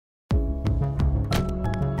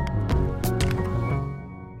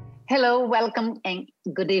Hello, welcome, and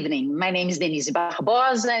good evening. My name is Denise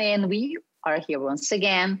Barbosa, and we are here once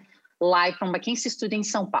again, live from McKinsey Studio in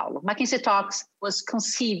São Paulo. McKinsey Talks was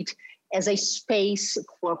conceived as a space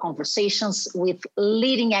for conversations with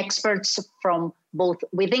leading experts from both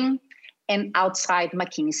within and outside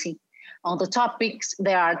McKinsey on the topics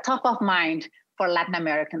that are top of mind for Latin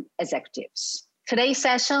American executives. Today's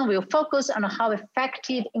session will focus on how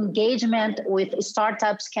effective engagement with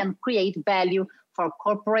startups can create value for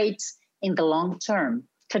corporates in the long term.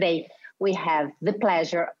 Today, we have the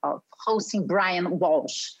pleasure of hosting Brian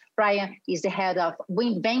Walsh. Brian is the head of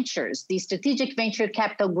Wind Ventures, the strategic venture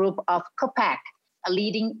capital group of Copec, a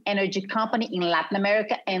leading energy company in Latin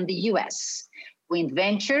America and the US. Wind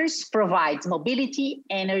Ventures provides mobility,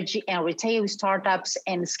 energy, and retail startups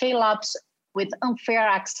and scale-ups with unfair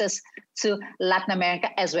access to Latin America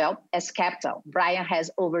as well as capital. Brian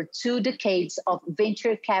has over 2 decades of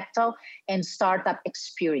venture capital and startup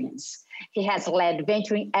experience. He has led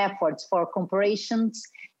venturing efforts for corporations,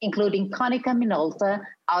 including Konica Minolta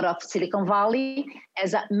out of Silicon Valley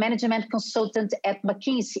as a management consultant at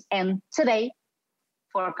McKinsey, and today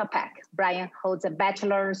for Copec. Brian holds a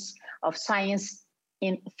Bachelor's of Science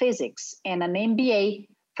in Physics and an MBA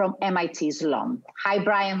from MIT Sloan. Hi,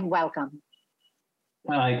 Brian, welcome.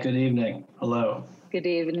 Hi, good evening. Hello. Good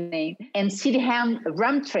evening. And Sidham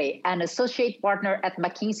Ramtre, an associate partner at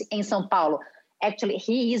McKinsey in São Paulo. Actually,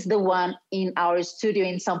 he is the one in our studio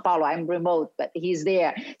in São Paulo. I'm remote, but he's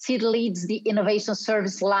there. Sid leads the innovation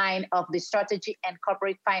service line of the strategy and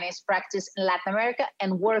corporate finance practice in Latin America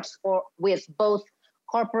and works with both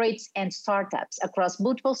corporates and startups across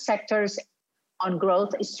multiple sectors on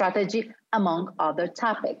growth strategy, among other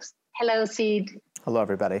topics. Hello, Sid. Hello,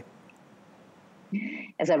 everybody.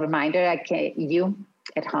 As a reminder, you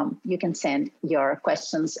at home, you can send your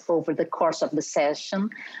questions over the course of the session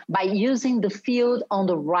by using the field on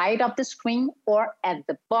the right of the screen or at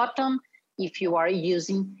the bottom if you are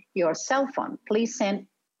using your cell phone. Please send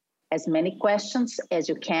as many questions as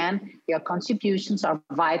you can. Your contributions are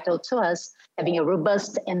vital to us having a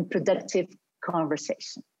robust and productive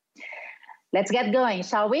conversation. Let's get going,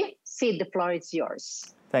 shall we? Sid, the floor is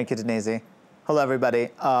yours. Thank you, Denise. Hello, everybody.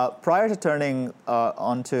 Prior to turning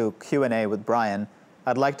onto Q&A with Brian,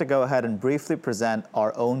 I'd like to go ahead and briefly present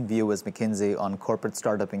our own view as McKinsey on corporate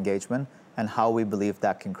startup engagement and how we believe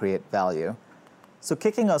that can create value. So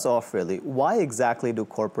kicking us off, really, why exactly do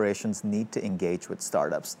corporations need to engage with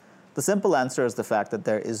startups? The simple answer is the fact that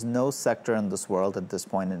there is no sector in this world at this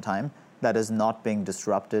point in time that is not being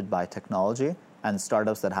disrupted by technology and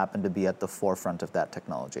startups that happen to be at the forefront of that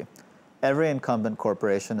technology. Every incumbent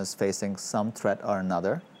corporation is facing some threat or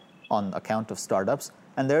another on account of startups,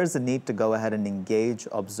 and there is a need to go ahead and engage,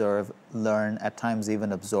 observe, learn, at times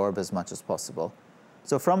even absorb as much as possible.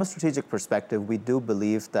 So from a strategic perspective, we do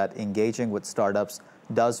believe that engaging with startups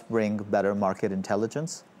does bring better market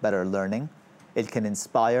intelligence, better learning. It can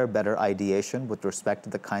inspire better ideation with respect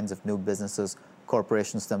to the kinds of new businesses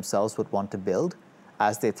corporations themselves would want to build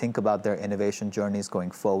as they think about their innovation journeys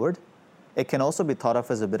going forward. It can also be thought of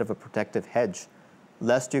as a bit of a protective hedge,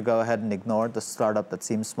 lest you go ahead and ignore the startup that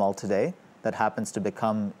seems small today that happens to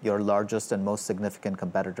become your largest and most significant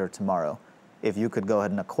competitor tomorrow. If you could go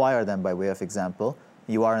ahead and acquire them by way of example,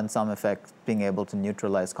 you are in some effect being able to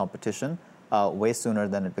neutralize competition way sooner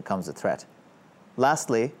than it becomes a threat.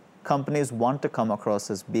 Lastly, companies want to come across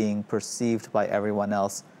as being perceived by everyone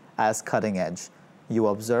else as cutting edge. You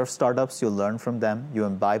observe startups, you learn from them, you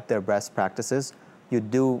imbibe their best practices, you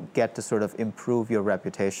do get to sort of improve your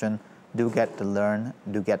reputation, do get to learn,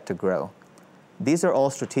 do get to grow. These are all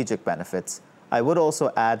strategic benefits. I would also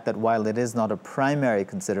add that while it is not a primary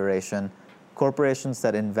consideration, corporations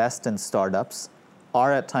that invest in startups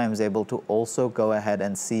are at times able to also go ahead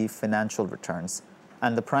and see financial returns.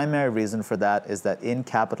 And the primary reason for that is that in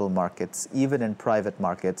capital markets, even in private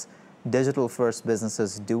markets, digital-first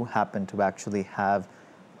businesses do happen to actually have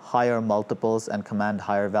higher multiples and command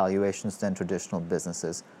higher valuations than traditional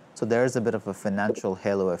businesses. So there is a bit of a financial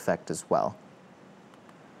halo effect as well.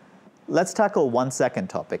 Let's tackle one second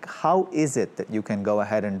topic. How is it that you can go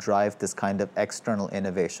ahead and drive this kind of external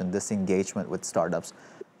innovation, this engagement with startups?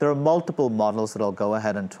 There are multiple models that I'll go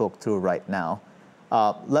ahead and talk through right now.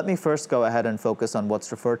 Let me first go ahead and focus on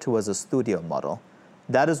what's referred to as a studio model.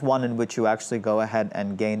 That is one in which you actually go ahead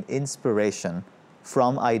and gain inspiration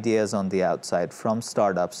from ideas on the outside, from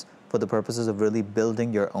startups, for the purposes of really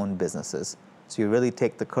building your own businesses. So you really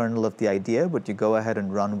take the kernel of the idea, but you go ahead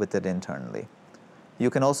and run with it internally.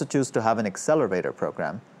 You can also choose to have an accelerator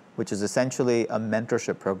program, which is essentially a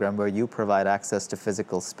mentorship program where you provide access to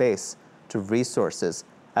physical space, to resources,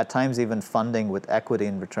 at times even funding with equity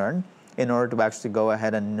in return, in order to actually go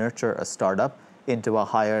ahead and nurture a startup into a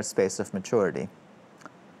higher space of maturity.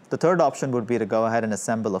 The third option would be to go ahead and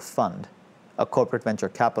assemble a fund, a corporate venture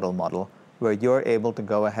capital model, where you're able to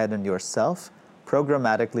go ahead and yourself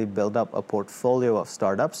programmatically build up a portfolio of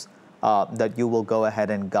startups that you will go ahead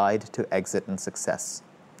and guide to exit and success.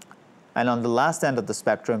 And on the last end of the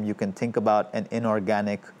spectrum, you can think about an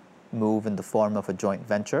inorganic move in the form of a joint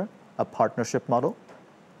venture, a partnership model,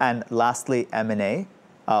 and lastly, M&A,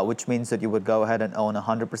 which means that you would go ahead and own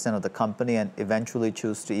 100% of the company and eventually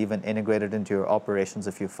choose to even integrate it into your operations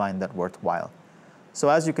if you find that worthwhile. So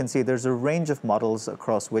as you can see, there's a range of models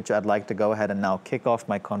across which I'd like to go ahead and now kick off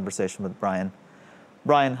my conversation with Brian.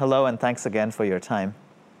 Brian, hello, and thanks again for your time.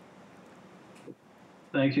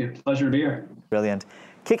 Thank you. Pleasure to be here. Brilliant.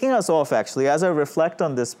 Kicking us off, actually, as I reflect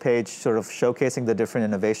on this page, sort of showcasing the different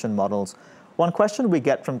innovation models, one question we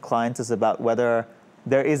get from clients is about whether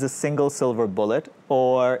there is a single silver bullet,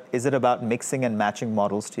 or is it about mixing and matching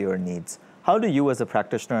models to your needs? How do you, as a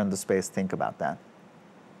practitioner in the space, think about that?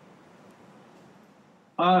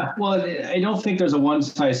 Well, I don't think there's a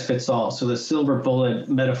one-size-fits-all. So the silver bullet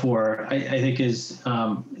metaphor, I think, is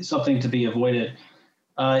something to be avoided.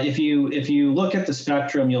 If you look at the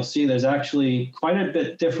spectrum, you'll see there's actually quite a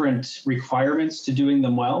bit different requirements to doing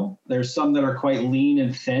them well. There's some that are quite lean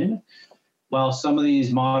and thin, while some of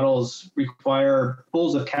these models require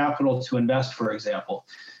pools of capital to invest, for example.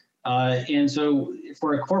 And so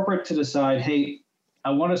for a corporate to decide, hey, I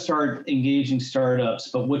want to start engaging startups,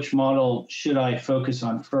 but which model should I focus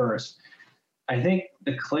on first? I think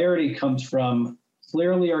the clarity comes from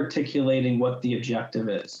clearly articulating what the objective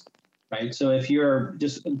is, right? So if you're,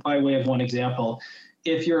 just by way of one example,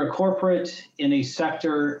 if you're a corporate in a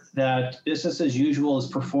sector that business as usual is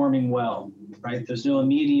performing well, right? There's no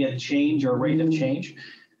immediate change or rate of change,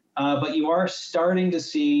 but you are starting to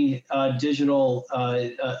see digital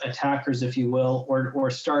attackers, if you will, or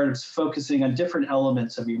startups focusing on different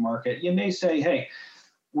elements of your market. You may say, hey,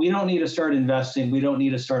 we don't need to start investing, we don't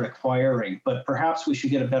need to start acquiring, but perhaps we should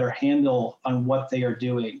get a better handle on what they are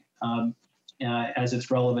doing as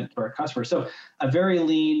it's relevant to our customers. So a very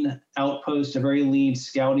lean outpost, a very lean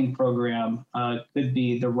scouting program could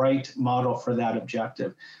be the right model for that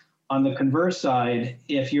objective. On the converse side,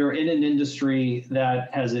 if you're in an industry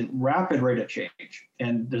that has a rapid rate of change,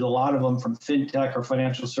 and there's a lot of them from fintech or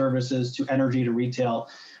financial services to energy to retail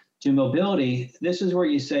to mobility, this is where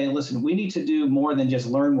you say, listen, we need to do more than just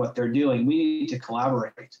learn what they're doing. We need to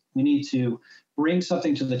collaborate. We need to bring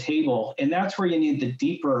something to the table. And that's where you need the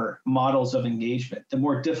deeper models of engagement, the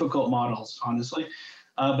more difficult models, honestly.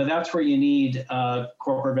 But that's where you need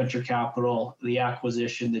corporate venture capital, the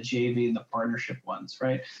acquisition, the JV, and the partnership ones,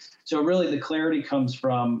 right? So really the clarity comes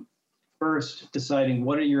from first deciding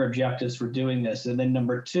what are your objectives for doing this. And then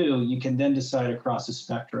number two, you can then decide across the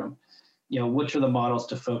spectrum, which are the models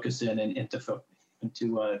to focus in and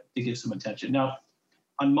to give some attention. Now,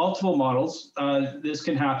 on multiple models, this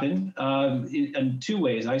can happen in two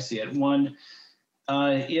ways I see it. One,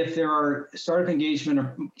 if there are startup engagement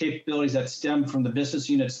or capabilities that stem from the business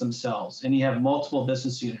units themselves, and you have multiple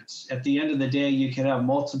business units, at the end of the day, you can have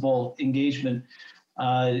multiple engagement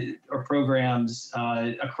or programs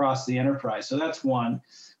across the enterprise. So that's one.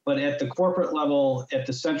 But at the corporate level, at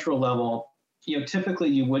the central level, typically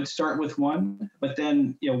you would start with one, but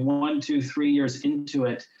then 1, 2, 3 years into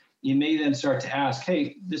it, you may then start to ask,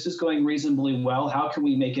 hey, this is going reasonably well. How can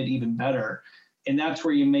we make it even better? And that's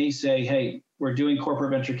where you may say, hey, we're doing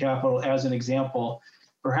corporate venture capital as an example.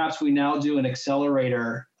 Perhaps we now do an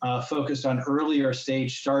accelerator focused on earlier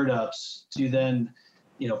stage startups to then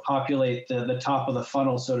populate the top of the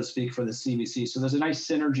funnel, so to speak, for the CVC. So there's a nice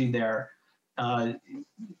synergy there. And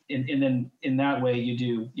then in that way,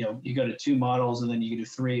 you go to 2 models, and then you do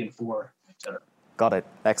 3 and 4, et cetera. Got it.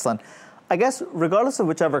 Excellent. I guess regardless of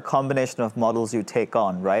whichever combination of models you take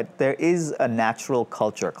on, right, there is a natural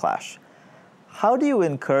culture clash. How do you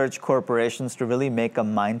encourage corporations to really make a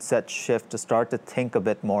mindset shift to start to think a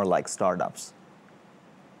bit more like startups?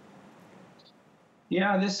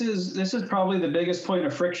 Yeah, this is probably the biggest point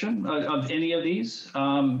of friction of any of these.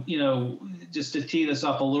 Just to tee this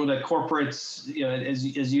up a little bit, corporates,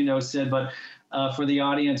 as you know, Sid, but for the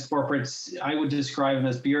audience, corporates, I would describe them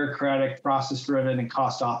as bureaucratic, process-driven, and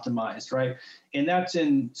cost-optimized, right? And that's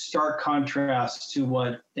in stark contrast to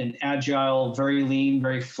what an agile, very lean,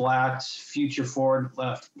 very flat, future-forward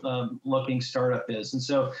looking startup is. And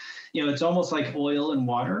so, it's almost like oil and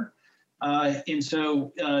water. And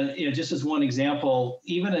so, just as one example,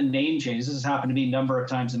 even a name change, this has happened to me a number of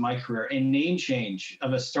times in my career, a name change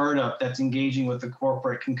of a startup that's engaging with the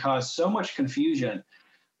corporate can cause so much confusion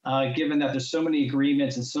given that there's so many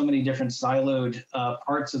agreements and so many different siloed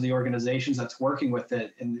parts of the organizations that's working with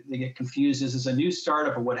it, and they get confused. Is this a new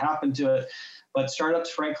startup or what happened to it? But startups,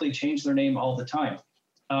 frankly, change their name all the time.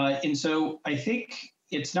 And so I think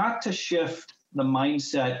it's not to shift the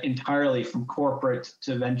mindset entirely from corporate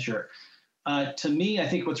to venture. To me, I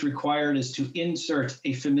think what's required is to insert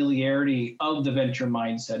a familiarity of the venture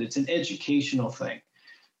mindset. It's an educational thing.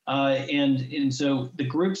 And so the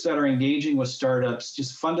groups that are engaging with startups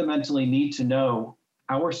just fundamentally need to know,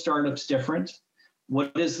 how are startups different?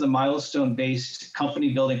 What is the milestone-based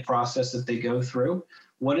company building process that they go through?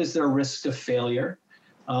 What is their risk of failure?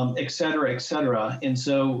 Et cetera, et cetera. And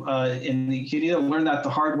so you can either learn that the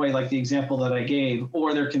hard way, like the example that I gave,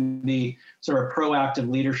 or there can be sort of proactive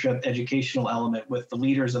leadership educational element with the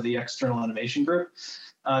leaders of the external innovation group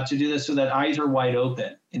to do this so that eyes are wide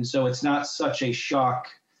open. And so it's not such a shock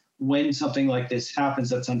when something like this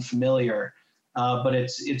happens that's unfamiliar, but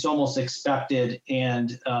it's almost expected,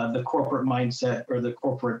 and the corporate mindset or the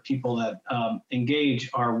corporate people that engage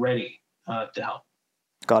are ready to help.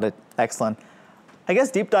 Got it. Excellent. I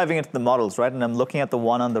guess deep diving into the models, right? And I'm looking at the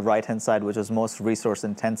one on the right-hand side, which is most resource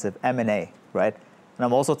intensive, M&A, right? And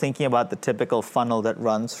I'm also thinking about the typical funnel that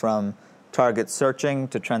runs from target searching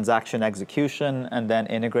to transaction execution and then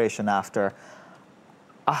integration after.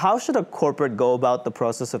 How should a corporate go about the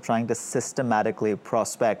process of trying to systematically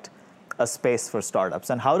prospect a space for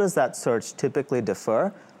startups? And how does that search typically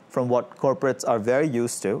differ from what corporates are very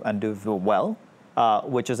used to and do well,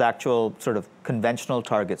 which is actual sort of conventional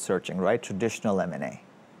target searching, right? Traditional M&A.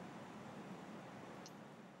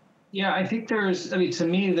 Yeah, I think to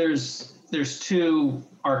me, there's two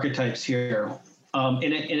archetypes here, and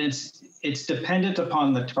it's dependent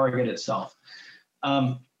upon the target itself.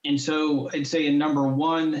 And so I'd say in number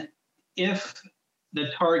one, if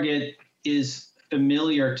the target is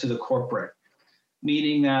familiar to the corporate,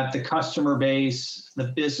 meaning that the customer base, the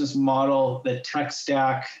business model, the tech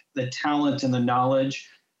stack, the talent and the knowledge,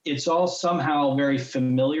 it's all somehow very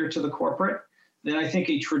familiar to the corporate, then I think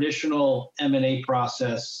a traditional M&A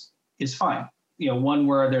process is fine. One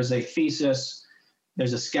where there's a thesis,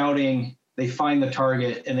 there's a scouting, they find the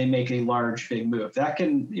target and they make a large, big move. That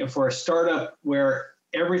can, for a startup where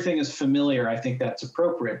everything is familiar, I think that's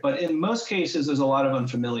appropriate. But in most cases, there's a lot of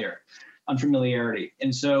unfamiliarity.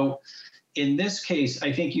 And so in this case,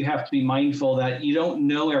 I think you have to be mindful that you don't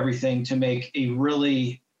know everything to make a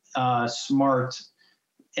really smart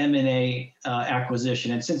M&A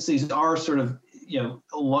acquisition. And since these are sort of,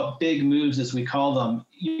 big moves, as we call them,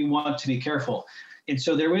 you want to be careful. And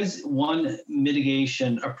so there is one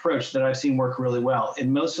mitigation approach that I've seen work really well.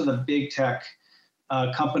 And most of the big tech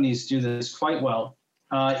companies do this quite well.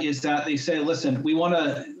 Is that they say, listen, we want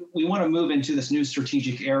to move into this new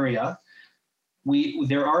strategic area.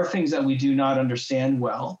 There are things that we do not understand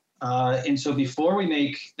well. And so before we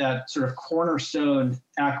make that sort of cornerstone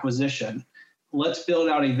acquisition, let's build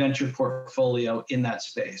out a venture portfolio in that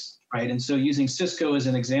space, right? And so using Cisco as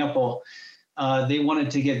an example, they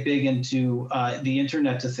wanted to get big into the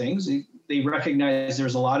Internet of Things. They recognized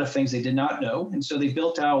there's a lot of things they did not know. And so they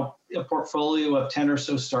built out a portfolio of 10 or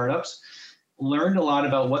so startups, learned a lot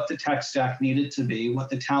about what the tech stack needed to be,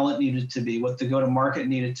 what the talent needed to be, what the go-to-market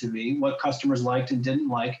needed to be, what customers liked and didn't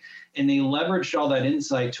like. And they leveraged all that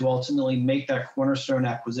insight to ultimately make that cornerstone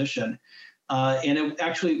acquisition. And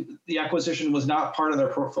the acquisition was not part of their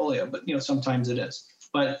portfolio, but sometimes it is.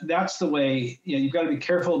 But that's the way, you've got to be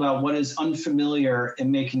careful about what is unfamiliar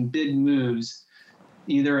and making big moves,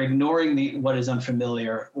 either ignoring what is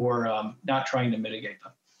unfamiliar or not trying to mitigate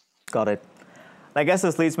them. Got it. I guess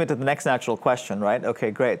this leads me to the next natural question, right?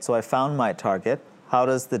 Okay, great. So I found my target. How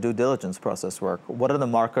does the due diligence process work? What are the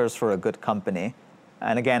markers for a good company?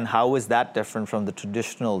 And again, how is that different from the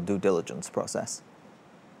traditional due diligence process?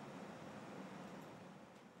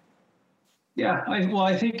 Yeah,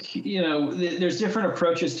 I think, there's different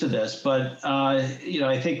approaches to this, but,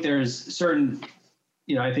 I think there's certain,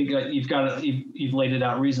 I think you've laid it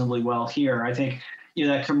out reasonably well here. I think,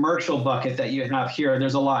 that commercial bucket that you have here,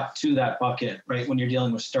 there's a lot to that bucket, right, when you're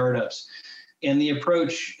dealing with startups. And the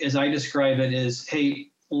approach, as I describe it, is, hey,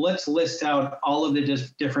 let's list out all of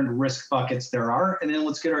the different risk buckets there are, and then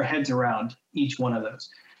let's get our heads around each one of those.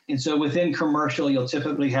 And so within commercial, you'll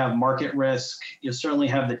typically have market risk. You'll certainly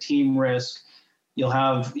have the team risk. You'll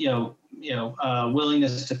have,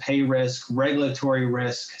 willingness to pay risk, regulatory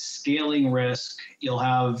risk, scaling risk. You'll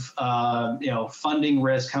have, funding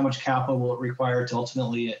risk. How much capital will it require to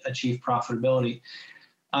ultimately achieve profitability?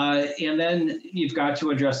 And then you've got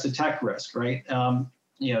to address the tech risk, right?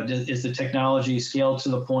 Is the technology scaled to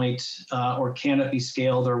the point, or can it be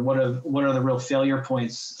scaled, or what are the real failure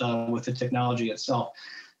points with the technology itself?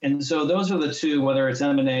 And so those are the two, whether it's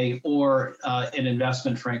M&A or an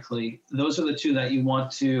investment, frankly, those are the two that you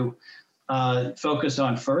want to focus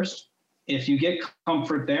on first. If you get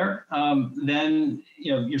comfort there, then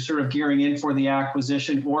you're sort of gearing in for the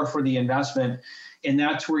acquisition or for the investment, and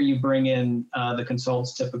that's where you bring in the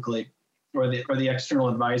consultants typically, or the external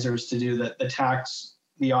advisors to do the tax,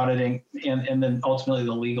 the auditing, and then ultimately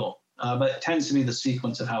the legal. But it tends to be the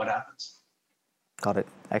sequence of how it happens. Got it.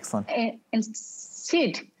 Excellent. And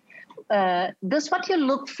Sid, does what you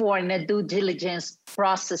look for in a due diligence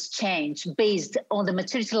process change based on the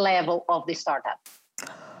maturity level of the startup?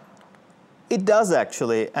 It does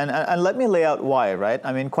actually, and let me lay out why, right?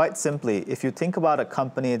 I mean, quite simply, if you think about a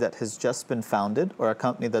company that has just been founded or a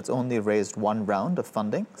company that's only raised one round of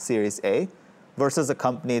funding, Series A, versus a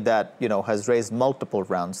company that has raised multiple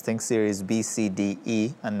rounds, think Series B, C, D,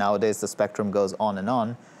 E, and nowadays the spectrum goes on and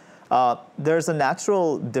on, there's a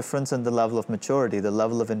natural difference in the level of maturity, the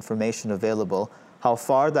level of information available, how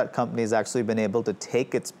far that company has actually been able to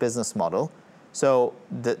take its business model. So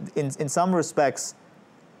in some respects,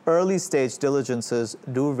 early stage diligences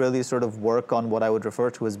do really sort of work on what I would refer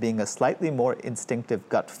to as being a slightly more instinctive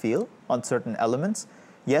gut feel on certain elements.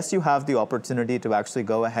 Yes, you have the opportunity to actually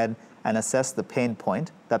go ahead and assess the pain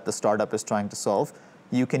point that the startup is trying to solve.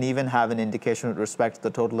 You can even have an indication with respect to the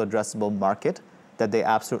total addressable market that they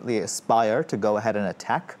absolutely aspire to go ahead and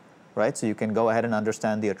attack, right? So you can go ahead and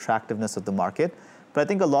understand the attractiveness of the market. But I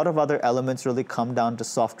think a lot of other elements really come down to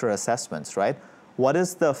softer assessments, right? What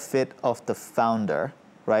is the fit of the founder,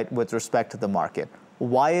 right, with respect to the market?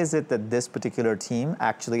 Why is it that this particular team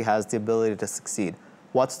actually has the ability to succeed?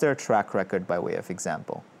 What's their track record, by way of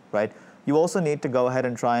example, right? You also need to go ahead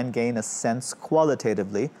and try and gain a sense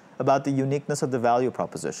qualitatively about the uniqueness of the value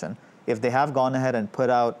proposition. If they have gone ahead and put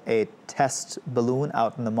out a test balloon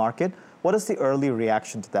out in the market, what does the early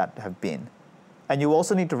reaction to that have been? And you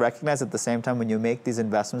also need to recognize at the same time when you make these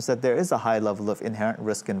investments that there is a high level of inherent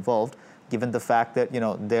risk involved, given the fact that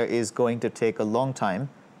there is going to take a long time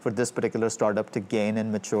for this particular startup to gain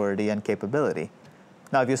in maturity and capability.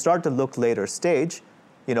 Now, if you start to look later stage,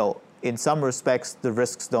 in some respects the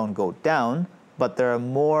risks don't go down, but there are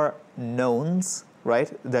more knowns,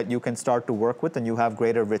 right, that you can start to work with, and you have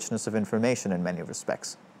greater richness of information in many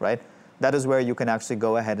respects, right? That is where you can actually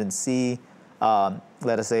go ahead and see,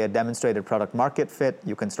 let us say, a demonstrated product market fit.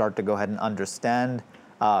 You can start to go ahead and understand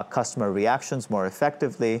customer reactions more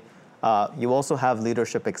effectively. You also have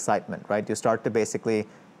leadership excitement, right? You start to basically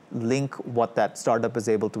link what that startup is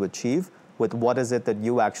able to achieve with what is it that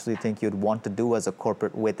you actually think you'd want to do as a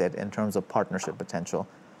corporate with it in terms of partnership potential.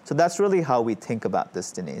 So that's really how we think about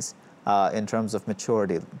this, Denise, in terms of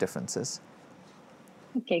maturity differences.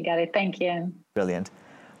 Okay, got it. Thank you. Brilliant.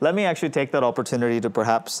 Let me actually take that opportunity to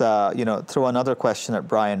perhaps throw another question at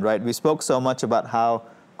Brian, right? We spoke so much about how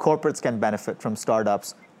corporates can benefit from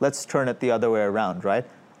startups. Let's turn it the other way around, right?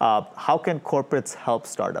 How can corporates help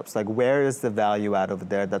startups? Like, where is the value add over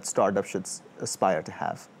there that startups should aspire to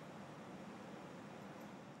have?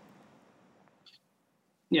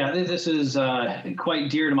 Yeah, this is quite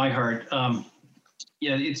dear to my heart.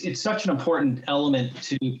 It's such an important element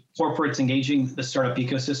to corporates engaging the startup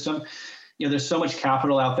ecosystem. There's so much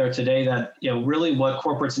capital out there today that really what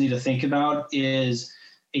corporates need to think about is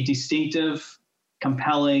a distinctive,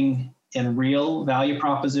 compelling, and real value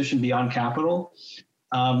proposition beyond capital.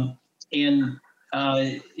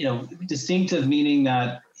 Distinctive meaning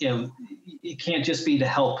that it can't just be to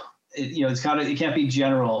help. It can't be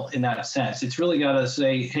general in that sense. It's really got to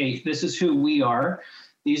say, hey, this is who we are.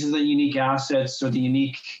 These are the unique assets or the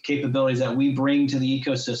unique capabilities that we bring to the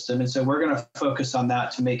ecosystem. And so we're going to focus on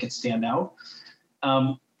that to make it stand out.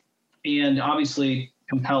 And obviously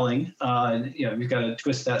compelling, you've got to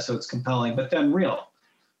twist that so it's compelling, but then real.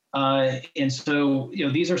 And so,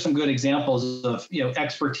 these are some good examples of,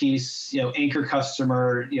 expertise, anchor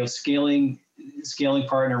customer, scaling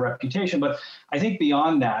partner reputation. But I think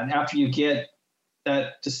beyond that, after you get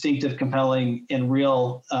that distinctive, compelling, and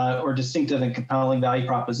real, or distinctive and compelling value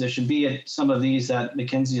proposition, be it some of these that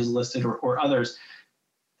McKinsey has listed or others,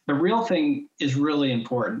 the real thing is really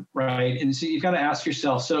important, right? And so you've got to ask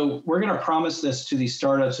yourself, so we're going to promise this to these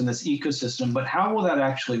startups in this ecosystem, but how will that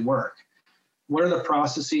actually work? What are the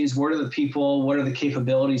processes? What are the people? What are the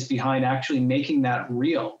capabilities behind actually making that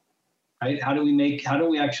real, right? How do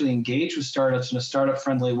we actually engage with startups in a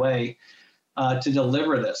startup-friendly way to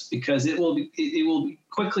deliver this? Because it will be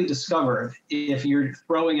quickly discovered if you're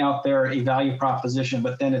throwing out there a value proposition,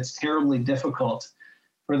 but then it's terribly difficult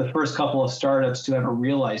for the first couple of startups to ever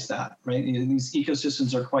realize that, right? These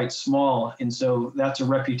ecosystems are quite small, and so that's a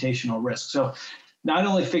reputational risk. So not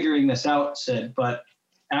only figuring this out, Sid, but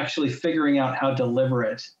actually figuring out how to deliver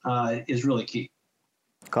it is really key.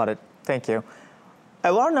 Got it. Thank you. I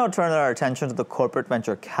want to now turn our attention to the corporate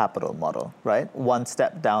venture capital model, right? One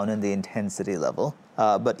step down in the intensity level,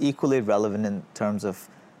 but equally relevant in terms of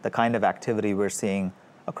the kind of activity we're seeing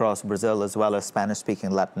across Brazil as well as Spanish-speaking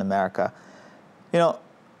Latin America. You know,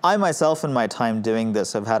 I myself in my time doing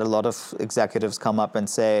this have had a lot of executives come up and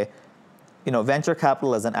say, you know, venture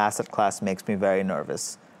capital as an asset class makes me very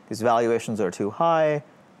nervous. These valuations are too high,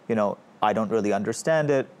 you know, I don't really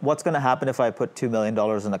understand it. What's going to happen if I put $2 million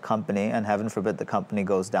in a company and heaven forbid the company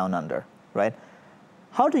goes down under, right?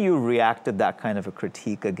 How do you react to that kind of a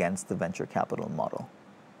critique against the venture capital model?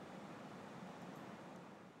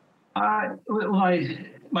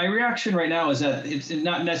 My reaction right now is that it's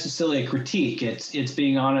not necessarily a critique. It's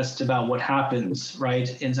being honest about what happens,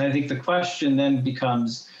 right? And so I think the question then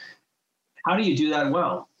becomes, how do you do that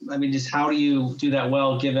well? I mean, just how do you do that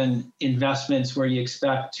well given investments where you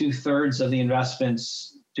expect 2/3 of the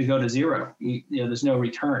investments to go to zero? You know, there's no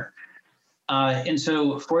return. And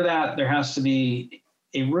so for that, there has to be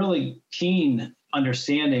a really keen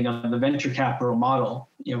understanding of the venture capital model,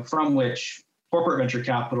 you know, from which corporate venture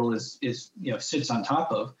capital is you know, sits on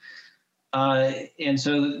top of. And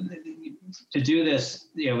so to do this,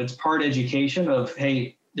 you know, it's part education of,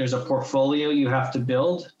 hey, there's a portfolio you have to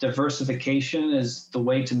build. Diversification is the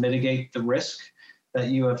way to mitigate the risk that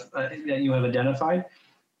you have identified.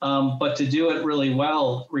 But to do it really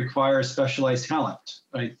well requires specialized talent,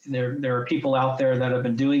 right? There are people out there that have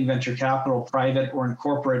been doing venture capital, private or in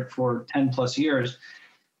corporate, for 10 plus years.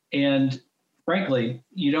 And frankly,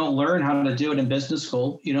 you don't learn how to do it in business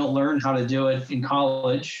school. You don't learn how to do it in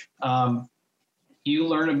college. You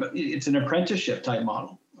learn, it's an apprenticeship type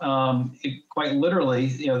model. Quite literally,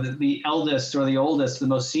 you know, the eldest or the oldest, the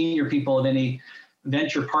most senior people of any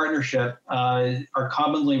venture partnership are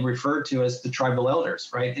commonly referred to as the tribal elders,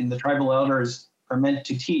 right? And the tribal elders are meant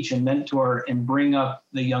to teach and mentor and bring up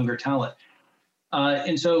the younger talent.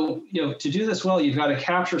 And so, you know, to do this well, you've got to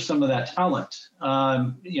capture some of that talent.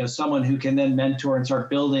 You know, someone who can then mentor and start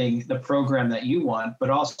building the program that you want, but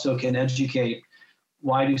also can educate,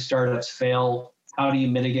 why do startups fail? How do you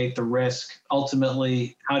mitigate the risk?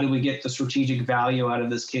 Ultimately, how do we get the strategic value out of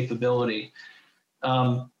this capability?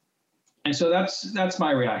 And so that's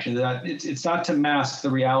my reaction to that. It's not to mask the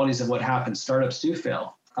realities of what happens. Startups do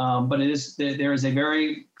fail, but there is a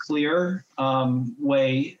very clear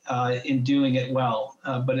way in doing it well,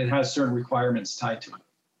 but it has certain requirements tied to it.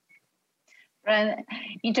 Right.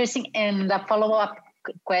 Interesting. And the follow-up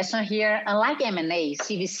question here, unlike M&A,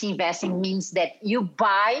 CVC investing means that you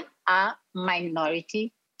buy a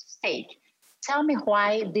minority stake. Tell me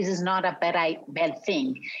why this is not a bad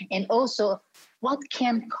thing. And also, what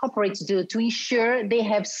can corporates do to ensure they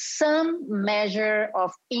have some measure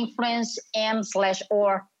of influence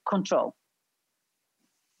and/or control?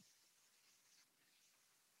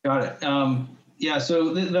 Got it. Yeah,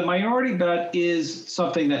 so the minority bet is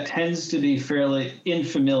something that tends to be fairly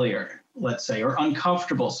unfamiliar, let's say, or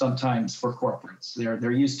uncomfortable sometimes for corporates.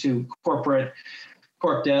 They're used to corp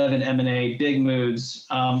dev and M&A, big moves.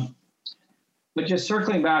 But just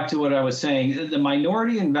circling back to what I was saying, the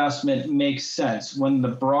minority investment makes sense when the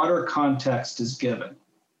broader context is given,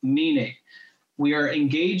 meaning we are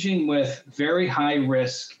engaging with very high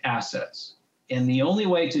risk assets. And the only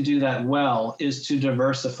way to do that well is to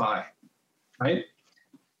diversify, right?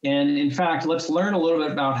 And in fact, let's learn a little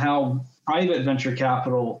bit about how private venture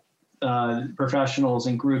capital professionals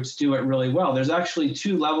and groups do it really well. There's actually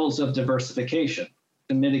two levels of diversification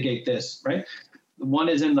to mitigate this, right? One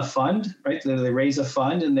is in the fund, right? They raise a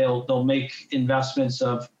fund and they'll make investments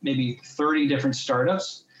of maybe 30 different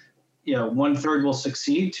startups. You know, 1/3 will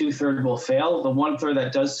succeed, 2/3 will fail. The 1/3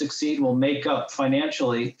 that does succeed will make up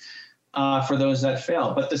financially for those that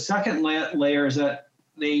fail. But the second layer is that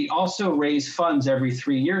they also raise funds every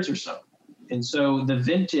 3 years or so. And so the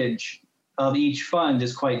vintage of each fund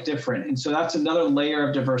is quite different. And so that's another layer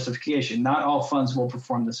of diversification. Not all funds will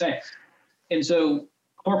perform the same. And so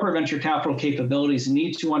corporate venture capital capabilities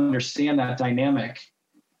need to understand that dynamic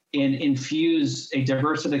and infuse a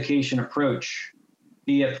diversification approach,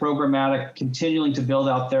 be it programmatic, continuing to build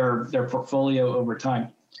out their portfolio over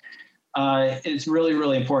time. It's really,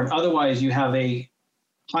 really important. Otherwise, you have a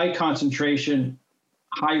high concentration,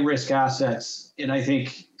 high risk assets, and I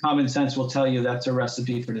think common sense will tell you that's a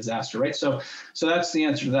recipe for disaster, right? So that's the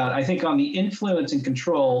answer to that. I think on the influence and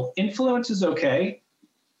control, influence is okay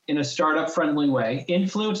in a startup friendly way.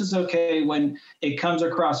 Influence is okay when it comes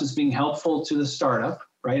across as being helpful to the startup,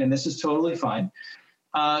 right? And this is totally fine.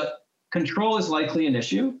 Control is likely an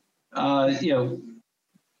issue. You know,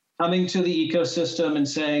 coming to the ecosystem and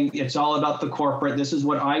saying, it's all about the corporate. This is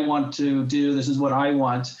what I want to do. This is what I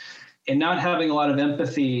want. And not having a lot of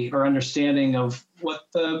empathy or understanding of what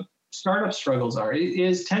the startup struggles are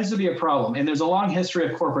tends to be a problem. And there's a long history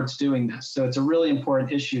of corporates doing this. So it's a really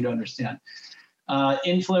important issue to understand.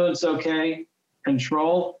 Influence, okay.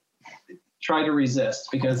 Control, try to resist,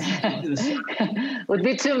 because this would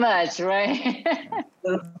be too much, right?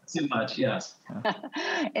 Too much, yes.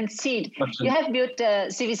 And Sid, you have built a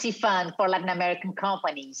CVC fund for Latin American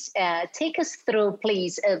companies. Take us through,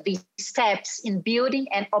 please, the steps in building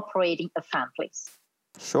and operating a fund, please.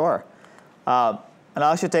 Sure. And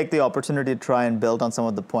I should take the opportunity to try and build on some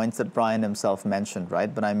of the points that Brian himself mentioned,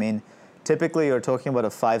 right? But I mean, typically you're talking about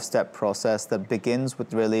a 5-step process that begins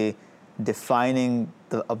with really defining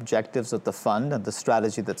the objectives of the fund and the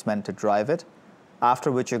strategy that's meant to drive it,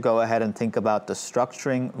 after which you go ahead and think about the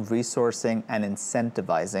structuring, resourcing, and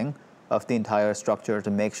incentivizing of the entire structure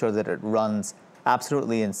to make sure that it runs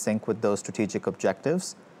absolutely in sync with those strategic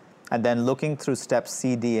objectives. And then looking through steps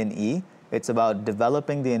C, D, and E, it's about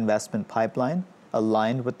developing the investment pipeline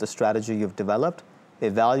aligned with the strategy you've developed,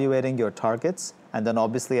 evaluating your targets, and then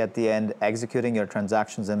obviously at the end, executing your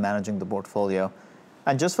transactions and managing the portfolio.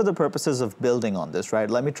 And just for the purposes of building on this, right,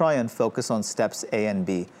 let me try and focus on steps A and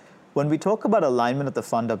B. When we talk about alignment of the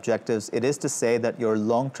fund objectives, it is to say that your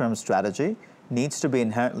long-term strategy needs to be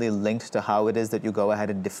inherently linked to how it is that you go ahead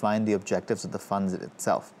and define the objectives of the fund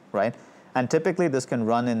itself, right? And typically this can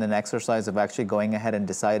run in an exercise of actually going ahead and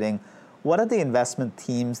deciding what are the investment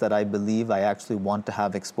themes that I believe I actually want to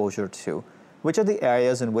have exposure to? Which are the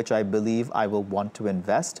areas in which I believe I will want to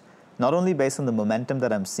invest, not only based on the momentum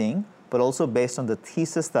that I'm seeing, but also based on the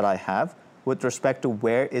thesis that I have with respect to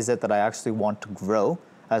where is it that I actually want to grow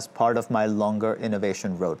as part of my longer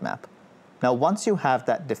innovation roadmap. Now, once you have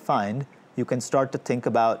that defined, you can start to think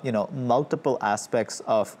about, multiple aspects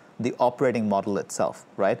of the operating model itself,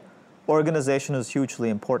 right? Organization is hugely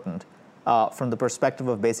important from the perspective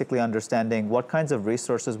of basically understanding what kinds of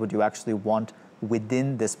resources would you actually want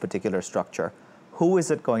within this particular structure. Who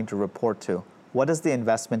is it going to report to? What does the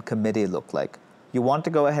investment committee look like? You want to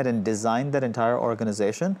go ahead and design that entire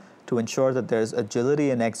organization to ensure that there's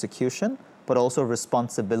agility in execution, but also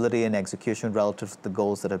responsibility in execution relative to the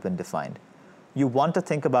goals that have been defined. You want to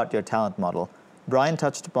think about your talent model. Brian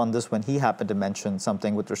touched upon this when he happened to mention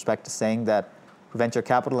something with respect to saying that venture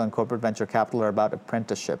capital and corporate venture capital are about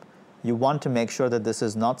apprenticeship. You want to make sure that this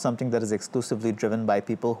is not something that is exclusively driven by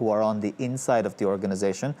people who are on the inside of the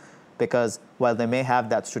organization, because while they may have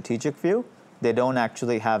that strategic view, they don't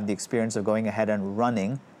actually have the experience of going ahead and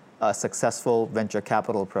running a successful venture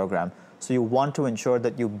capital program. So you want to ensure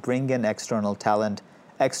that you bring in external talent,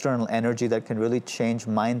 external energy that can really change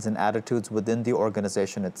minds and attitudes within the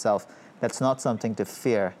organization itself. That's not something to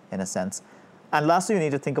fear, in a sense. And lastly, you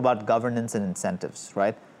need to think about governance and incentives,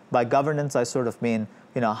 right? By governance, I sort of mean,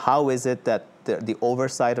 how is it that the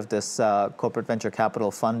oversight of this corporate venture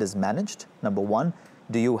capital fund is managed? Number one,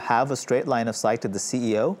 do you have a straight line of sight to the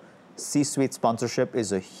CEO? C-suite sponsorship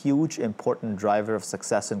is a huge, important driver of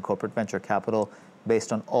success in corporate venture capital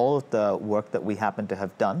based on all of the work that we happen to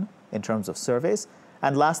have done in terms of surveys.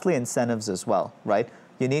 And lastly, incentives as well, right?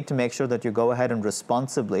 You need to make sure that you go ahead and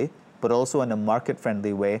responsibly, but also in a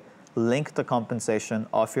market-friendly way, link the compensation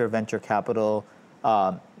of your venture capital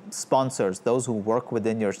sponsors, those who work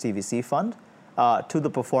within your CVC fund, to the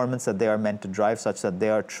performance that they are meant to drive, such that they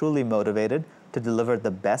are truly motivated to deliver the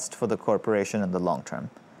best for the corporation in the long term.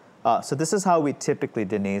 So this is how we typically,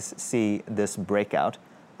 Denise, see this breakout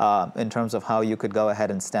in terms of how you could go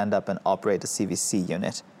ahead and stand up and operate a CVC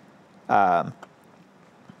unit.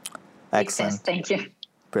 Excellent. Thank you.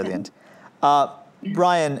 Brilliant.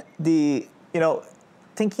 Brian,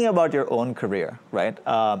 thinking about your own career, right?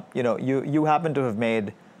 You happen to have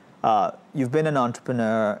made, you've been an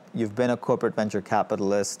entrepreneur, you've been a corporate venture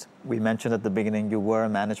capitalist. We mentioned at the beginning you were a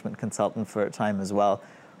management consultant for a time as well.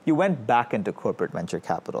 You went back into corporate venture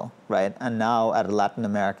capital, right? And now at a Latin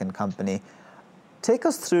American company. Take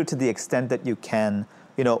us through, to the extent that you can,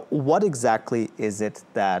 what exactly is it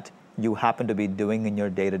that you happen to be doing in your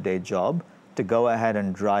day-to-day job to go ahead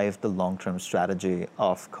and drive the long-term strategy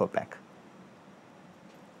of Copec?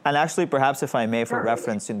 And actually, perhaps if I may, for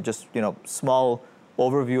reference, just small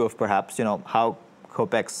overview of perhaps how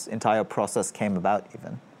Copec's entire process came about,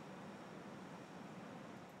 even.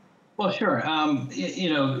 Well, sure.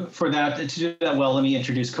 For that, to do that well, let me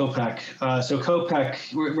introduce Copec. So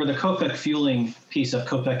Copec, we're the Copec fueling piece of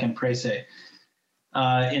Copec Empresa.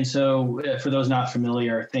 And so for those not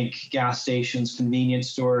familiar, think gas stations, convenience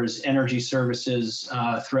stores, energy services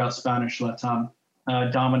throughout Spanish Latam,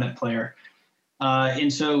 dominant player.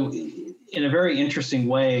 And so in a very interesting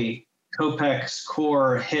way, Copec's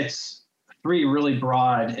core hits three really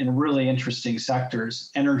broad and really interesting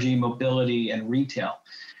sectors: energy, mobility, and retail.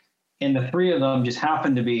 And the three of them just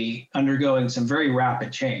happen to be undergoing some very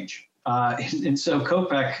rapid change. And so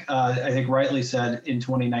Copec, I think, rightly said in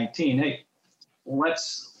 2019, "Hey,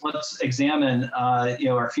 let's examine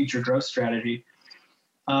our future growth strategy."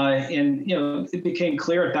 And it became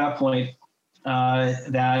clear at that point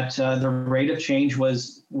that the rate of change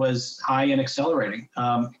was high and accelerating.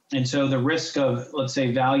 And so the risk of, let's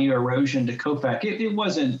say, value erosion to Copec, it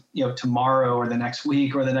wasn't tomorrow or the next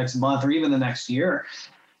week or the next month or even the next year.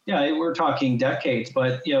 Yeah, we're talking decades,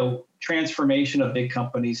 but transformation of big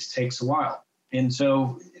companies takes a while. And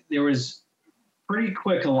so there was pretty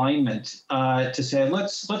quick alignment to say,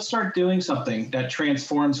 let's start doing something that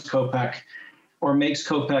transforms Copec or makes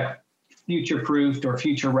Copec future-proofed or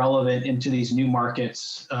future relevant into these new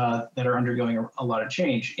markets that are undergoing a lot of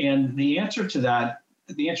change. And the answer to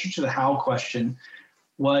the how question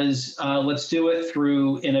was, let's do it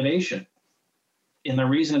through innovation. And the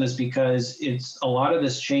reason is because a lot of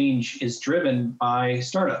this change is driven by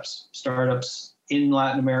startups in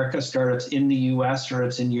Latin America, startups in the US,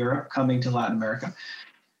 startups in Europe coming to Latin America.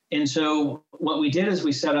 And so what we did is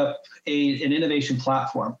we set up an innovation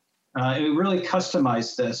platform. And we really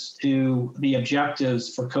customized this to the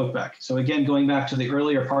objectives for Copec. So again, going back to the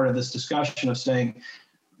earlier part of this discussion of saying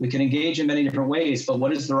we can engage in many different ways, but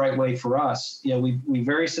what is the right way for us? We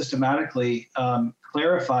very systematically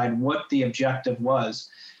clarified what the objective was.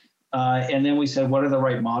 And then we said, what are the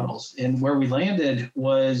right models? And where we landed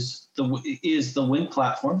is the Wind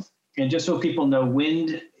platform. And just so people know,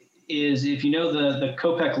 Wind is, if you know the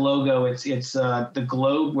Copec logo, it's the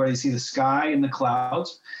globe where you see the sky and the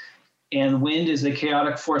clouds. And wind is the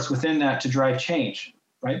chaotic force within that to drive change,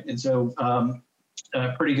 right? And so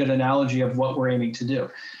a pretty good analogy of what we're aiming to do.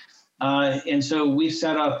 And so we've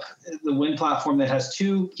set up the Wind platform that has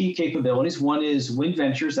two key capabilities. One is Wind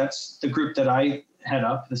Ventures. That's the group that I head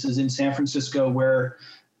up. This is in San Francisco, where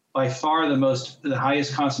by far the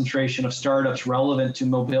highest concentration of startups relevant to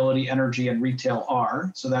mobility, energy, and retail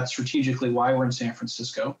are. So that's strategically why we're in San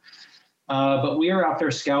Francisco. But we are out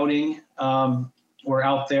there scouting. We're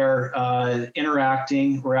out there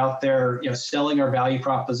interacting. We're out there, selling our value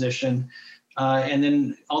proposition, and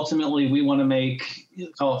then ultimately we want to make,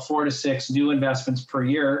 call it 4 to 6 new investments per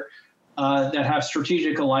year that have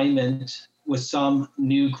strategic alignment with some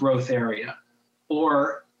new growth area,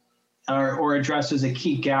 or addresses a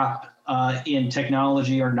key gap in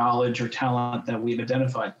technology or knowledge or talent that we've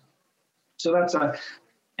identified. So that's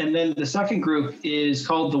And then the second group is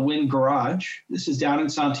called the Wind Garage. This is down in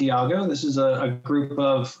Santiago. This is a group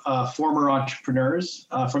of former entrepreneurs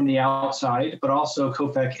from the outside, but also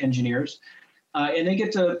Copec engineers. And they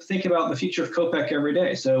get to think about the future of Copec every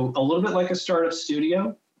day. So a little bit like a startup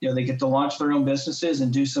studio, they get to launch their own businesses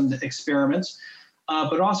and do some experiments,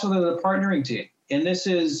 but also they're the partnering team. And this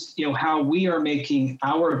is, how we are making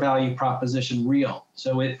our value proposition real.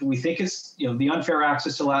 So we think it's, the unfair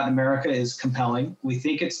access to Latin America is compelling. We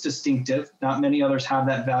think it's distinctive. Not many others have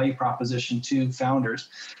that value proposition to founders.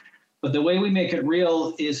 But the way we make it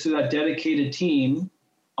real is through that dedicated team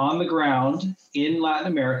on the ground in Latin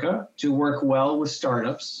America to work well with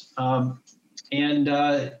startups. And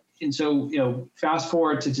so, fast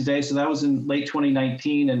forward to today. So that was in late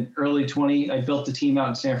 2019 and early 20. I built the team out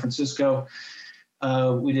in San Francisco.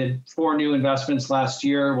 We did 4 new investments last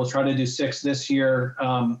year. We'll try to do 6 this year.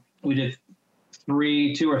 We did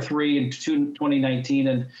 2 or 3 in 2019.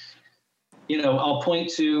 And, I'll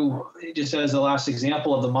point to, just as the last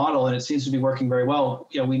example of the model, and it seems to be working very well.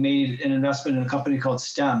 We made an investment in a company called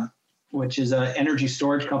STEM, which is an energy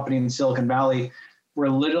storage company in Silicon Valley. We're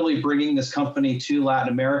literally bringing this company to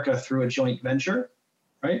Latin America through a joint venture,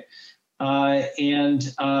 right?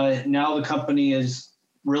 And now the company is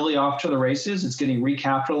really off to the races. It's getting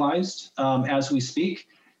recapitalized as we speak.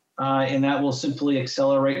 And that will simply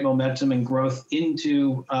accelerate momentum and growth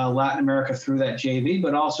into Latin America through that JV,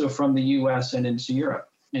 but also from the US and into Europe.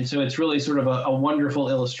 And so it's really sort of a wonderful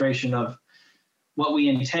illustration of what we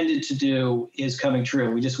intended to do is coming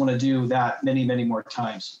true. We just want to do that many, many more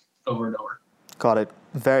times over and over. Got it.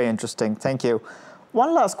 Very interesting. Thank you.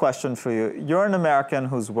 One last question for you. You're an American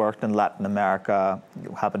who's worked in Latin America.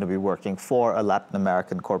 You happen to be working for a Latin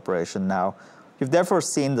American corporation now. You've therefore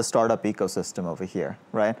seen the startup ecosystem over here,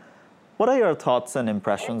 right? What are your thoughts and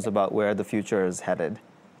impressions about where the future is headed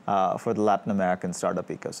for the Latin American startup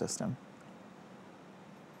ecosystem?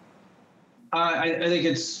 I think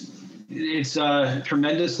it's it's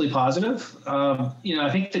tremendously positive. I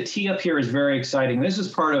think the tee up here is very exciting. This is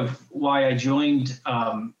part of why I joined,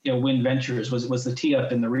 Wind Ventures was the tee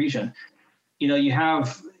up in the region. You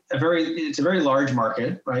have it's a very large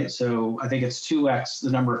market, right? So I think it's 2x the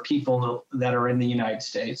number of people that are in the United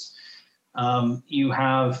States. You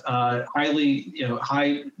have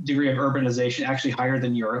high degree of urbanization, actually higher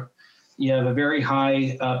than Europe. You have a very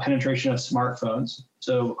high penetration of smartphones,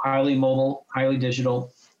 so highly mobile, highly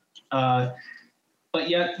digital. But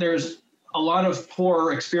yet there's a lot of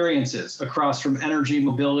poor experiences across from energy,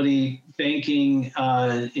 mobility, banking,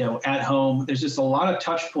 at home. There's just a lot of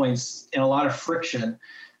touch points and a lot of friction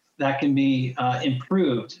that can be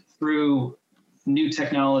improved through new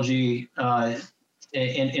technology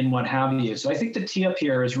and what have you. So I think the tee up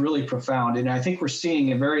here is really profound. And I think we're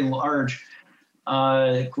seeing a very large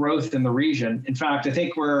growth in the region. In fact, I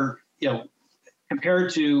think we're,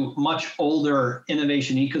 compared to much older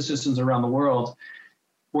innovation ecosystems around the world,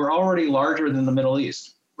 we're already larger than the Middle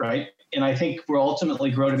East, right? And I think we'll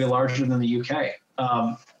ultimately grow to be larger than the UK.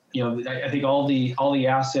 I think all the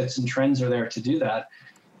assets and trends are there to do that.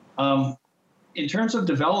 In terms of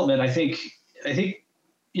development, I think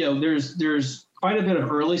there's quite a bit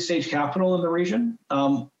of early stage capital in the region.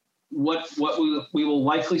 What we will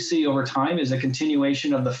likely see over time is a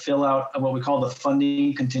continuation of the fill out of what we call the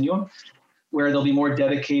funding continuum, where there'll be more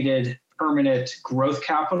dedicated permanent growth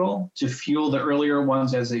capital to fuel the earlier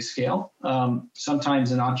ones as they scale.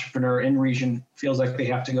 Sometimes an entrepreneur in region feels like they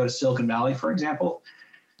have to go to Silicon Valley, for example.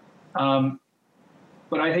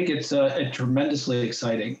 But I think it's a tremendously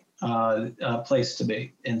exciting place to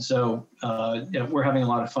be. And so we're having a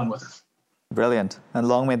lot of fun with it. Brilliant. And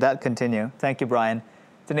long may that continue. Thank you, Brian.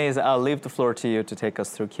 Denise, I'll leave the floor to you to take us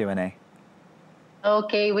through Q&A.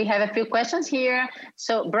 Okay, we have a few questions here.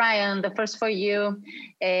 So Brian, the first for you.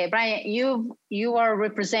 Brian, you are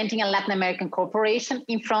representing a Latin American corporation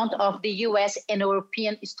in front of the US and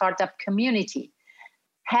European startup community.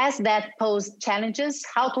 Has that posed challenges?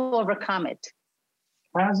 How to overcome it?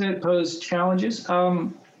 Has it posed challenges?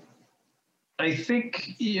 I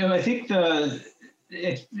think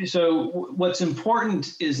so what's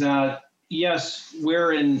important is that, yes,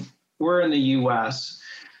 we're in the US,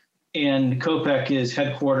 and COPEC is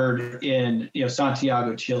headquartered in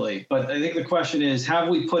Santiago, Chile. But I think the question is, have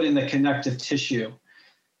we put in the connective tissue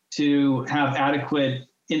to have adequate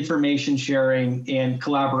information sharing and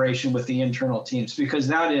collaboration with the internal teams? Because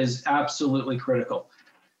that is absolutely critical.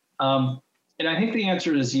 And I think the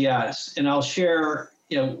answer is yes. And I'll share,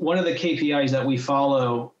 one of the KPIs that we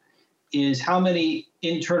follow is how many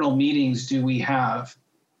internal meetings do we have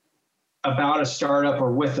about a startup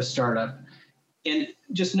or with a startup. And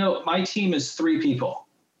just note, my team is 3 people.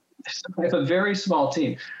 I have a very small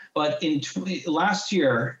team. But last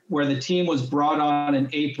year, where the team was brought on in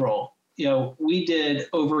April, we did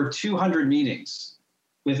over 200 meetings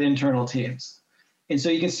with internal teams. And so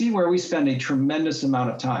you can see where we spend a tremendous amount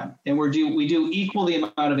of time. And we do equal the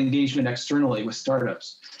amount of engagement externally with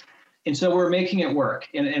startups. And so we're making it work.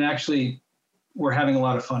 And actually, we're having a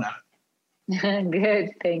lot of fun at it.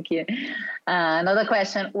 Good, thank you. Another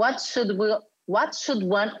question: What should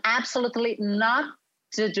one absolutely not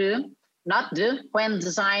do when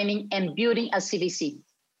designing and building a CVC?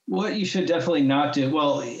 What you should definitely not do.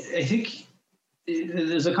 Well, I think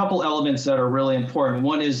there's a couple elements that are really important.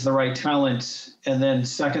 One is the right talent, and then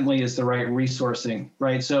secondly is the right resourcing,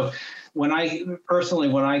 right? So when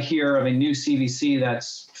I hear of a new CVC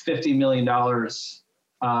that's $50 million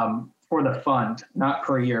for the fund, not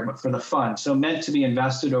per year, but for the fund, so meant to be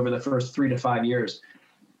invested over the first 3 to 5 years,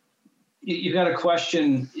 you've got to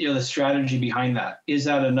question, the strategy behind that. Is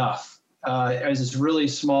that enough? Is this really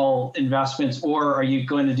small investments, or are you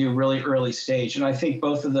going to do really early stage? And I think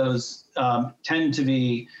both of those tend to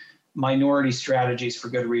be minority strategies for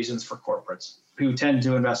good reasons for corporates who tend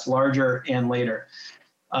to invest larger and later.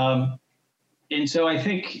 And so I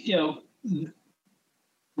think,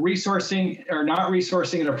 resourcing or not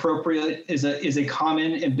resourcing it appropriately is a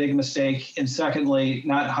common and big mistake. And secondly,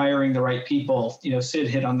 not hiring the right people. Sid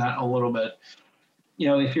hit on that a little bit.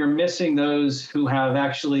 If you're missing those who have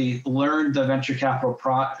actually learned the venture capital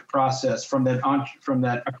process from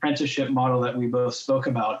that apprenticeship model that we both spoke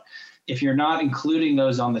about, if you're not including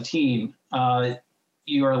those on the team,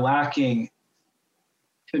 you are lacking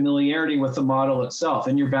familiarity with the model itself,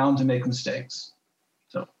 and you're bound to make mistakes.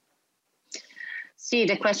 So, see,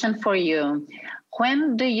 the question for you: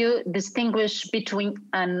 when do you distinguish between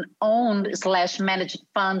an owned/managed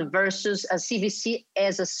fund versus a CVC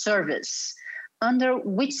as a service? Under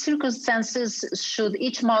which circumstances should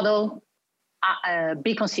each model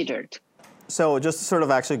be considered? So just to sort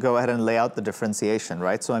of actually go ahead and lay out the differentiation,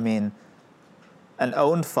 right? So I mean, an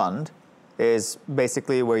owned fund is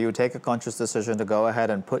basically where you take a conscious decision to go ahead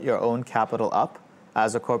and put your own capital up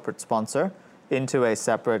as a corporate sponsor into a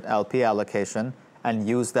separate LP allocation and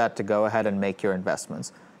use that to go ahead and make your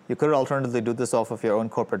investments. You could alternatively do this off of your own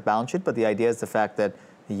corporate balance sheet, but the idea is the fact that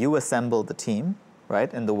you assemble the team,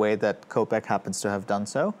 right, in the way that Copec happens to have done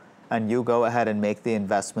so, and you go ahead and make the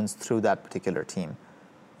investments through that particular team.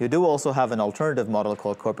 You do also have an alternative model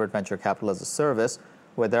called corporate venture capital as a service,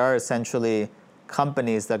 where there are essentially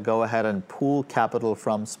companies that go ahead and pool capital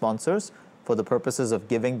from sponsors for the purposes of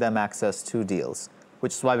giving them access to deals,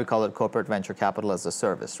 which is why we call it corporate venture capital as a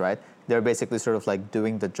service, right? They're basically sort of like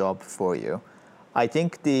doing the job for you. I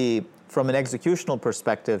think from an executional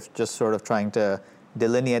perspective, just sort of trying to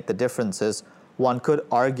delineate the differences, one could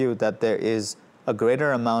argue that there is a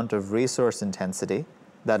greater amount of resource intensity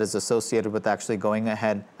that is associated with actually going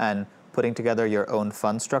ahead and putting together your own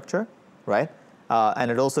fund structure, right?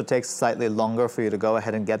 And it also takes slightly longer for you to go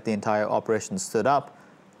ahead and get the entire operation stood up,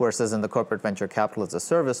 versus in the corporate venture capital as a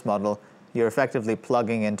service model, you're effectively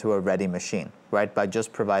plugging into a ready machine, right, by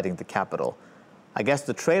just providing the capital. I guess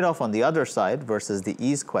the trade-off on the other side versus the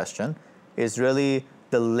ease question is really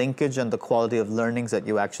the linkage and the quality of learnings that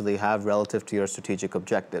you actually have relative to your strategic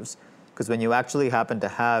objectives. Because when you actually happen to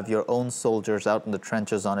have your own soldiers out in the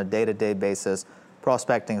trenches on a day-to-day basis,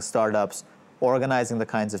 prospecting startups, organizing the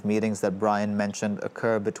kinds of meetings that Brian mentioned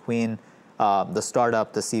occur between the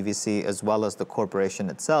startup, the CVC, as well as the corporation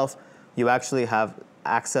itself, you actually have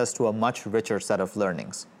access to a much richer set of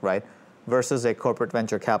learnings, right? Versus a corporate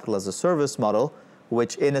venture capital as a service model,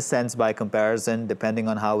 which in a sense, by comparison, depending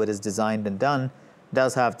on how it is designed and done,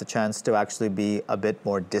 does have the chance to actually be a bit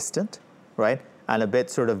more distant, right? And a bit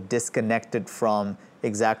sort of disconnected from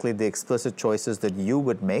exactly the explicit choices that you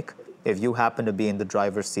would make if you happen to be in the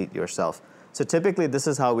driver's seat yourself. So typically, this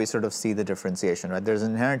is how we sort of see the differentiation, right? There's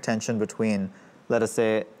an inherent tension between, let us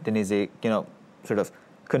say, Denise, sort of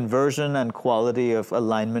conversion and quality of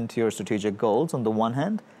alignment to your strategic goals on the one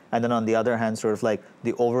hand, and then on the other hand, sort of like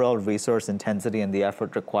the overall resource intensity and the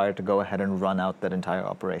effort required to go ahead and run out that entire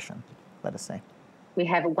operation, let us say. We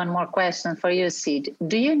have one more question for you, Sid.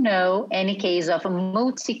 Do you know any case of a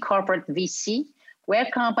multi-corporate VC where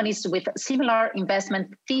companies with similar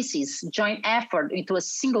investment theses join effort into a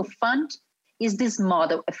single fund? Is this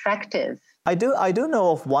model effective? I do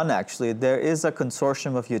know of one, actually. There is a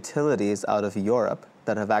consortium of utilities out of Europe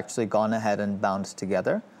that have actually gone ahead and bound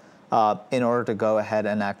together in order to go ahead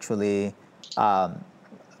and actually,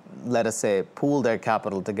 let us say, pool their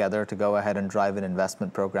capital together to go ahead and drive an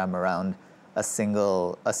investment program around a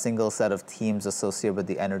single set of teams associated with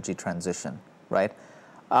the energy transition, right?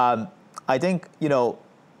 I think,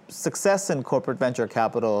 success in corporate venture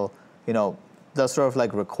capital, does sort of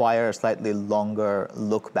like require a slightly longer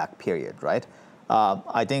look back period, right?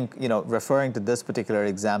 I think, referring to this particular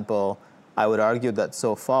example, I would argue that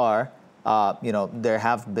so far, they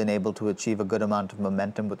have been able to achieve a good amount of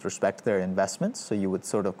momentum with respect to their investments. So you would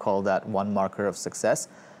sort of call that one marker of success.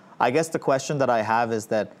 I guess the question that I have is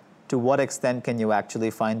that to what extent can you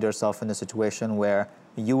actually find yourself in a situation where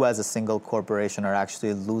you as a single corporation are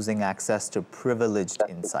actually losing access to privileged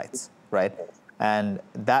insights, right? And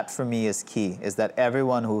that for me is key, is that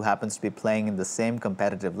everyone who happens to be playing in the same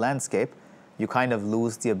competitive landscape, you kind of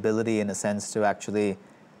lose the ability in a sense to actually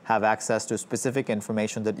have access to specific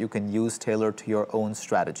information that you can use tailored to your own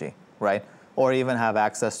strategy, right? Or even have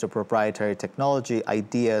access to proprietary technology,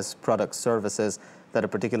 ideas, products, services that a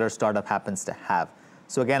particular startup happens to have.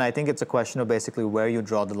 So again, I think it's a question of basically where you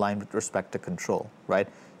draw the line with respect to control, right?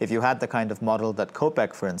 If you had the kind of model that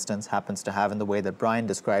Copec, for instance, happens to have in the way that Brian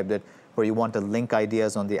described it, where you want to link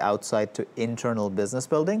ideas on the outside to internal business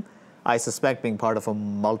building, I suspect being part of a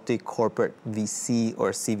multi-corporate VC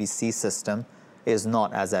or CVC system is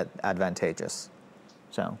not as advantageous.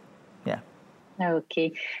 So, yeah.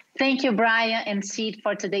 Okay. Thank you, Brian and Sid,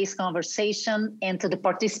 for today's conversation, and to the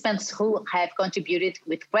participants who have contributed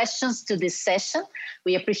with questions to this session.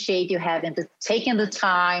 We appreciate you taking the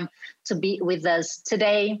time to be with us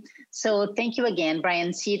today. So thank you again, Brian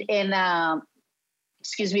and Sid. And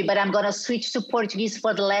excuse me, but I'm going to switch to Portuguese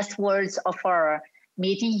for the last words of our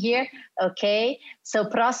meeting here, ok? So,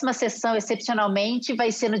 próxima sessão, excepcionalmente,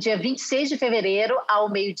 vai ser no dia 26 de fevereiro, ao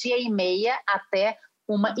 12:30 até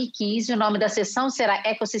 1:15. O nome da sessão será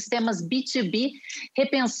Ecossistemas B2B,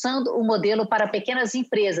 repensando o modelo para pequenas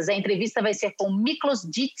empresas. A entrevista vai ser com Miklos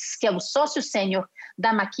Dietz, que é o sócio sênior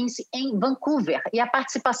da McKinsey em Vancouver. E a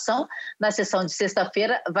participação na sessão de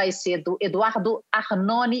sexta-feira vai ser do Eduardo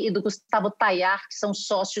Arnone e do Gustavo Tayar, que são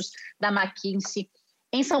sócios da McKinsey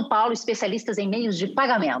em São Paulo, especialistas em meios de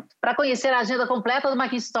pagamento. Para conhecer a agenda completa do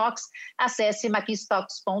McKinsey Talks, acesse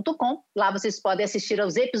mckinseytalks.com. Lá vocês podem assistir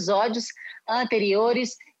aos episódios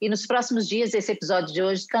anteriores e nos próximos dias esse episódio de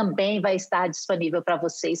hoje também vai estar disponível para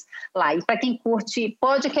vocês lá. E para quem curte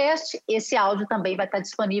podcast, esse áudio também vai estar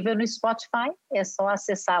disponível no Spotify. É só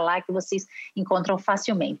acessar lá que vocês encontram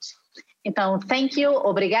facilmente. Então, thank you,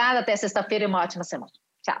 obrigada, até sexta-feira e uma ótima semana.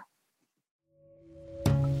 Tchau.